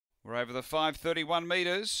We're over the 5:31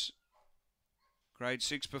 metres. Grade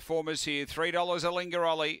 6 performers here. $3 a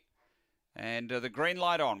Lingarolli. And the green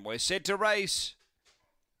light on. We're set to race.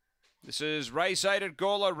 This is race 8 at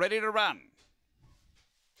Gawler, ready to run.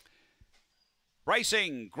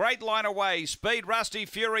 Racing, great line away. Speed, Rusty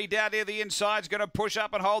Fury down near the inside is going to push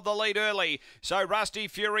up and hold the lead early. So Rusty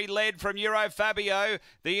Fury led from Euro Fabio.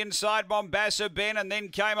 The inside, Mombasa Ben, and then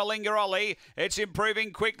came a Lingarolli. It's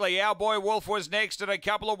improving quickly. Our Boy Wolf was next, and a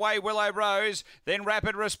couple away, Willow Rose. Then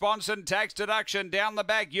Rapid Response and Tax Deduction down the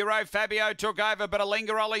back. Euro Fabio took over, but a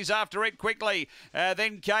Lingarolli's after it quickly.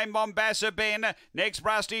 Then came Mombasa Ben. Next,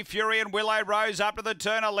 Rusty Fury and Willow Rose up to the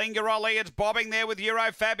turn. A Lingarolli. It's bobbing there with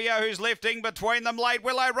Euro Fabio, who's lifting between them late.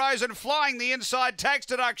 Willow Rose and flying the inside. Tax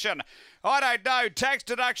Deduction. I don't know. Tax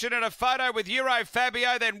Deduction in a photo with Euro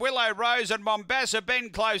Fabio, then Willow Rose and Mombasa Ben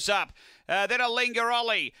close up. Then a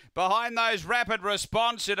Lingarolli. Behind those, Rapid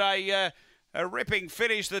Response at a ripping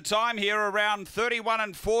finish. The time here around 31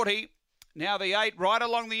 and 40. Now the 8 right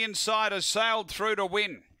along the inside has sailed through to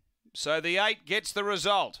win. So the 8 gets the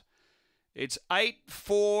result. It's 8,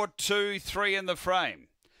 4, 2, 3 in the frame.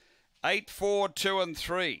 8, 4, 2 and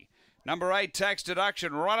 3. Number 8, Tax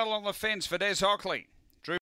Deduction, right along the fence for Des Hockley.